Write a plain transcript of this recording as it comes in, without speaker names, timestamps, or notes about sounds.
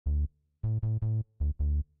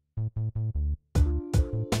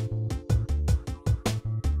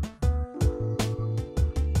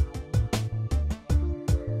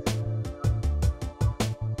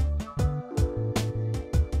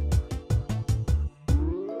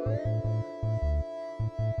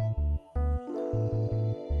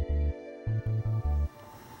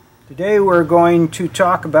Today we're going to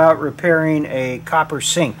talk about repairing a copper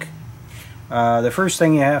sink. The first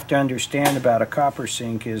thing you have to understand about a copper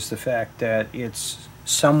sink is the fact that it's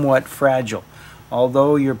somewhat fragile.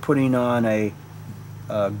 Although you're putting on a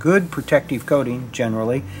good protective coating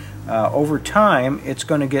generally, over time it's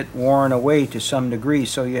going to get worn away to some degree,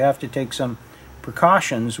 so you have to take some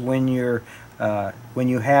precautions when you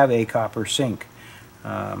have a copper sink.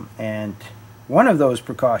 And one of those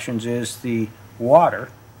precautions is the water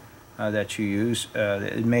that you use.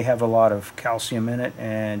 It may have a lot of calcium in it,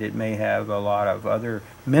 and it may have a lot of other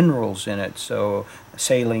minerals in it, so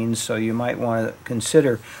salines, so you might want to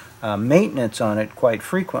consider maintenance on it quite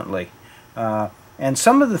frequently. And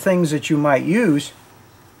some of the things that you might use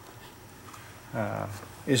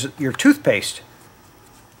is your toothpaste.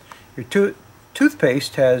 Your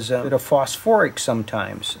toothpaste has a bit of phosphoric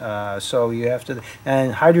sometimes, so you have to,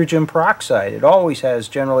 and hydrogen peroxide. It always has,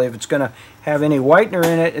 generally, if it's going to have any whitener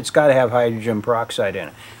in it, it's got to have hydrogen peroxide in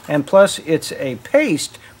it. And plus it's a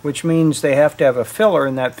paste, which means they have to have a filler,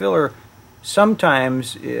 and that filler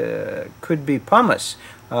sometimes could be pumice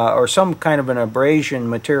or some kind of an abrasion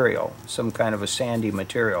material, some kind of a sandy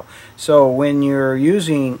material. So when you're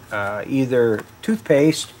using either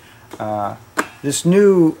toothpaste, this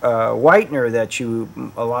new whitener that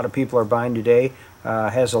a lot of people are buying today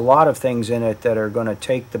has a lot of things in it that are going to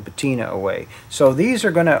take the patina away. So these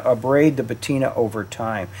are going to abrade the patina over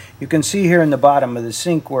time. You can see here in the bottom of the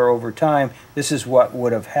sink where over time this is what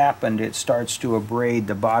would have happened. It starts to abrade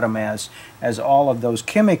the bottom as all of those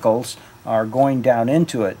chemicals are going down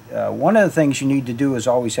into it. One of the things you need to do is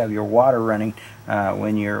always have your water running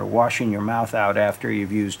when you're washing your mouth out after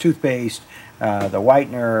you've used toothpaste, the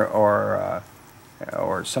whitener,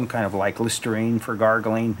 or some kind of like Listerine for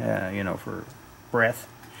gargling, for breath.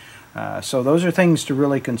 So those are things to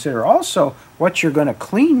really consider. Also, what you're going to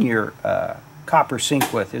clean your copper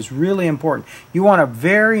sink with is really important. You want a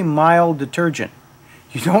very mild detergent.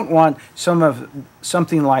 You don't want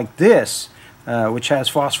something like this, which has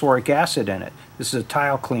phosphoric acid in it. This is a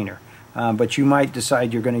tile cleaner. But you might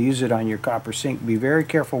decide you're going to use it on your copper sink. Be very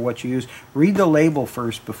careful what you use. Read the label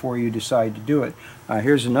first before you decide to do it.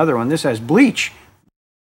 Here's another one. This has bleach.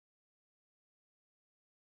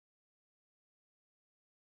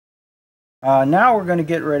 Now we're going to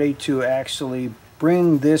get ready to actually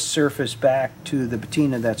bring this surface back to the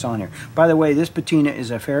patina that's on here. By the way, this patina is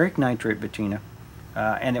a ferric nitrate patina,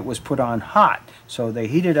 and it was put on hot. So they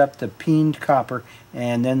heated up the peened copper,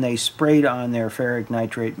 and then they sprayed on their ferric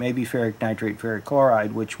nitrate, maybe ferric nitrate, ferric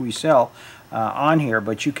chloride, which we sell on here,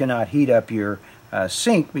 but you cannot heat up your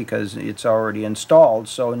sink because it's already installed.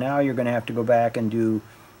 So now you're going to have to go back and do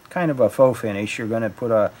kind of a faux finish. You're going to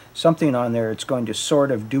put something on there. It's going to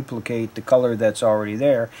sort of duplicate the color that's already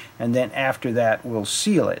there, and then after that we'll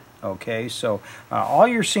seal it. Okay, so all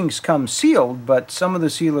your sinks come sealed, but some of the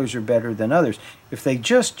sealers are better than others. If they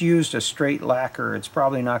just used a straight lacquer, it's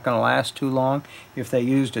probably not going to last too long. If they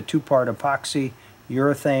used a two-part epoxy,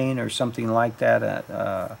 urethane, or something like that,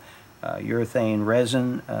 urethane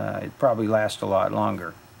resin, it probably lasts a lot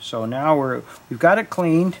longer. So now we've got it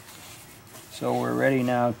cleaned. So we're ready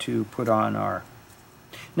now to put on our...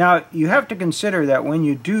 Now you have to consider that when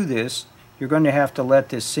you do this, you're going to have to let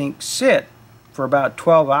this sink sit for about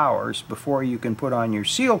 12 hours before you can put on your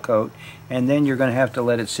seal coat, and then you're going to have to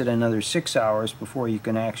let it sit another 6 hours before you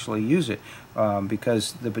can actually use it,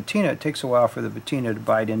 because the patina, it takes a while for the patina to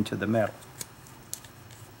bite into the metal.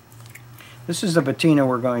 This is the patina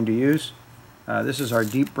we're going to use. This is our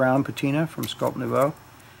Deep Brown Patina from Sculpt Nouveau.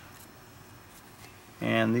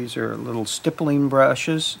 And these are little stippling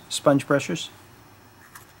brushes, sponge brushes.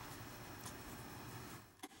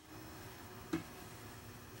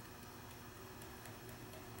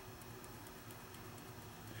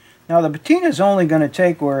 Now the patina is only going to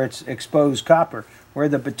take where it's exposed copper. Where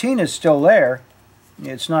the patina is still there,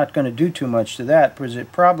 it's not going to do too much to that because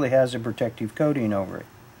it probably has a protective coating over it,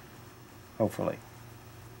 hopefully.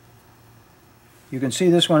 You can see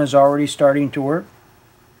this one is already starting to work.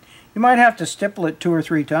 You might have to stipple it 2 or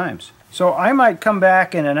 3 times. So I might come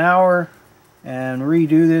back in an hour and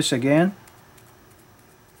redo this again.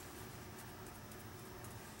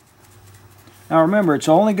 Now remember, it's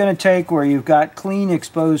only going to take where you've got clean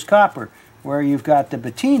exposed copper. Where you've got the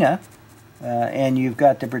patina and you've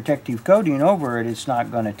got the protective coating over it, it's not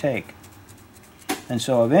going to take. And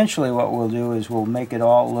so eventually what we'll do is we'll make it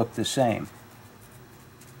all look the same.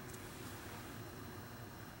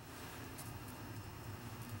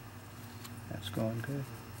 That's going good.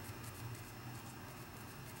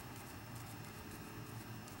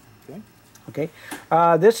 Okay,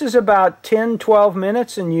 this is about 10-12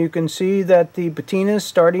 minutes, and you can see that the patina is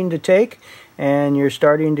starting to take, and you're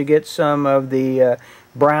starting to get some of the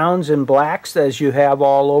browns and blacks as you have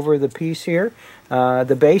all over the piece here.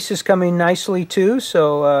 The base is coming nicely too,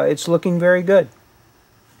 so it's looking very good.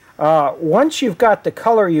 Once you've got the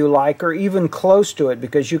color you like, or even close to it,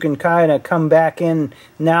 because you can kind of come back in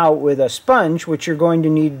now with a sponge, which you're going to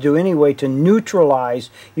need to do anyway to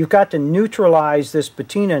neutralize. You've got to neutralize this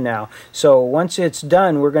patina now. So once it's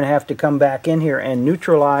done, we're going to have to come back in here and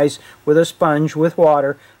neutralize with a sponge with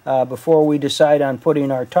water before we decide on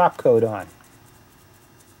putting our top coat on.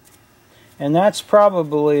 And that's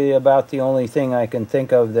probably about the only thing I can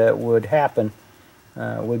think of that would happen.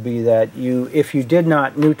 Would be that if you did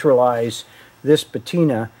not neutralize this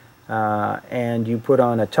patina and you put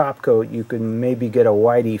on a top coat, you could maybe get a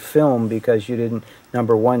whitey film because you didn't,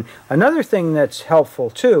 number one. Another thing that's helpful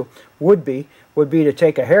too would be to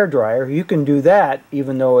take a hairdryer. You can do that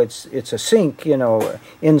even though it's a sink, you know,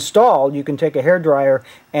 installed. You can take a hairdryer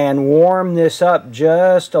and warm this up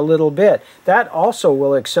just a little bit. That also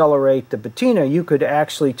will accelerate the patina. You could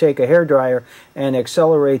actually take a hairdryer and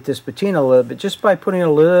accelerate this patina a little bit just by putting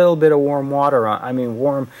a little bit of warm water on,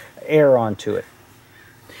 warm air onto it.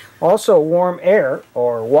 Also, warm air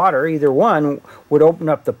or water, either one, would open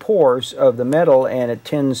up the pores of the metal, and it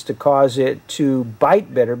tends to cause it to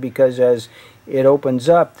bite better because as it opens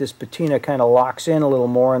up, this patina kind of locks in a little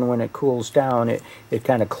more, and when it cools down, it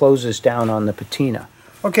kind of closes down on the patina.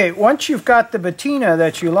 Okay, once you've got the patina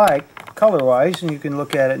that you like, color-wise, and you can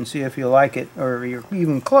look at it and see if you like it, or you're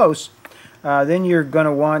even close, then you're going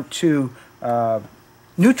to want to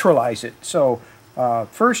neutralize it. So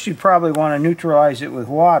first you'd probably want to neutralize it with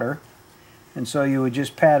water, and so you would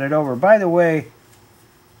just pat it over. By the way,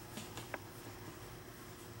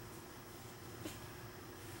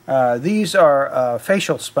 these are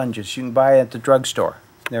facial sponges you can buy at the drugstore.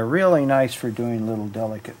 They're really nice for doing little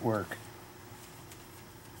delicate work.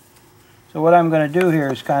 So what I'm going to do here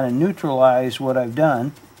is kind of neutralize what I've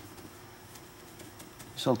done.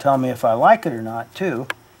 This will tell me if I like it or not too.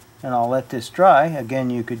 And I'll let this dry. Again,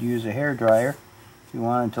 you could use a hairdryer if you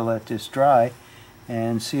wanted to let this dry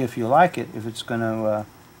and see if you like it. If it's going to,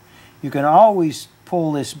 you can always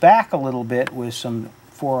pull this back a little bit with some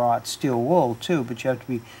 4/0 steel wool too, but you have to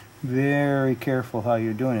be very careful how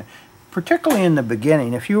you're doing it. Particularly in the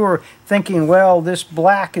beginning. If you were thinking, well, this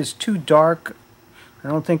black is too dark, I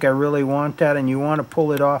don't think I really want that, and you want to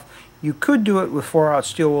pull it off, you could do it with 4/0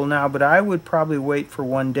 steel wool now, but I would probably wait for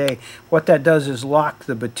one day. What that does is lock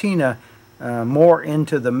the patina more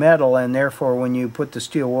into the metal, and therefore when you put the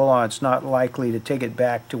steel wool on, it's not likely to take it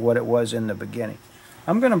back to what it was in the beginning.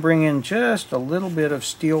 I'm going to bring in just a little bit of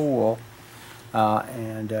steel wool,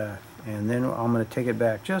 and then I'm going to take it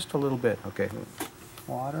back just a little bit. Okay,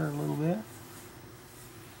 water a little bit.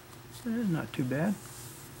 Not too bad.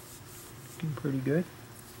 Looking pretty good.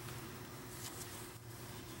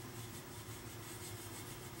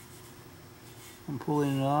 I'm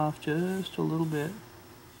pulling it off just a little bit.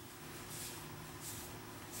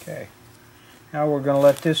 Okay, now we're going to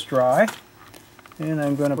let this dry, and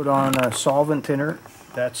I'm going to put on a solvent thinner.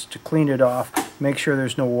 That's to clean it off, make sure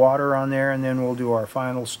there's no water on there, and then we'll do our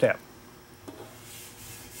final step.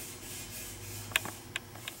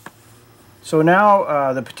 So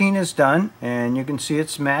now the patina is done, and you can see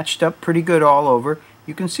it's matched up pretty good all over.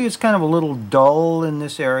 You can see it's kind of a little dull in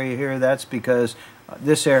this area here. That's because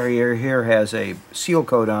this area here has a seal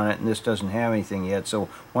coat on it, and this doesn't have anything yet. So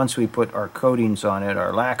once we put our coatings on it,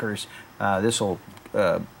 our lacquers,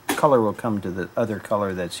 color will come to the other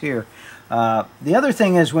color that's here. The other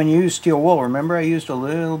thing is when you use steel wool, remember I used a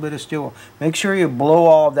little bit of steel wool. Make sure you blow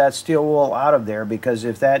all of that steel wool out of there, because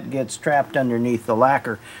if that gets trapped underneath the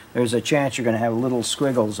lacquer, there's a chance you're going to have little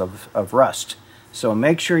squiggles of rust. So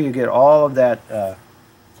make sure you get all of that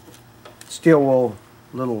steel wool,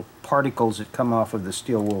 little particles that come off of the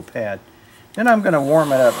steel wool pad. Then I'm going to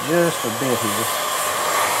warm it up just a bit here.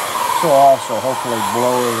 So also hopefully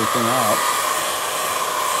blow everything out.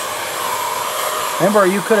 Remember,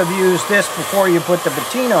 you could have used this before you put the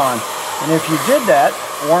patina on, and if you did that,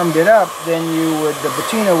 warmed it up, then the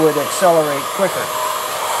patina would accelerate quicker.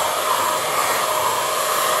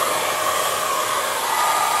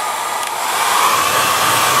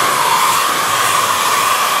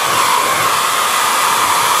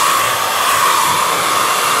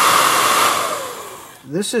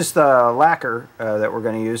 This is the lacquer that we're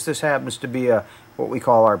going to use. This happens to be what we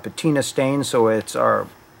call our patina stain, so it's our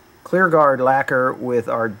clear guard lacquer with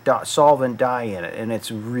our solvent dye in it, and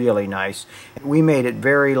it's really nice. We made it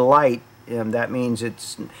very light that means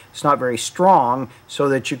it's not very strong, so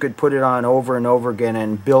that you could put it on over and over again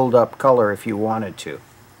and build up color if you wanted to.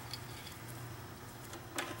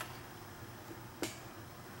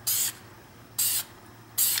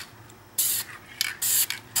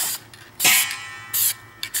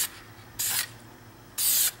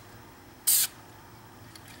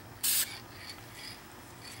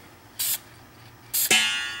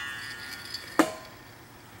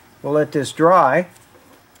 We'll let this dry.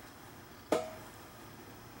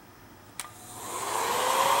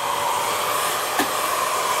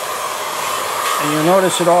 And you'll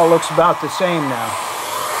notice it all looks about the same now.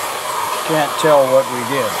 Can't tell what we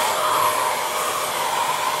did.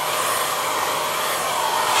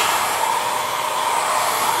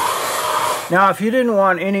 Now, if you didn't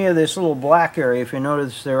want any of this little black area, if you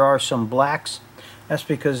notice there are some blacks, that's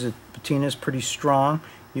because the patina is pretty strong.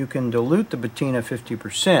 You can dilute the patina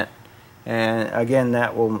 50%, and again,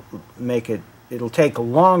 that will make it, it'll take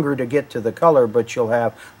longer to get to the color, but you'll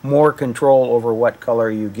have more control over what color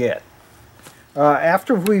you get.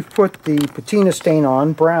 After we've put the patina stain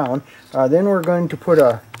on, brown, then we're going to put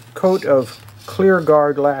a coat of clear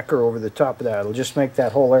guard lacquer over the top of that. It'll just make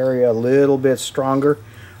that whole area a little bit stronger,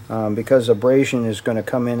 because abrasion is going to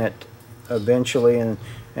come in it eventually, and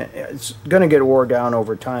it's going to get wore down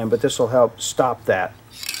over time, but this will help stop that.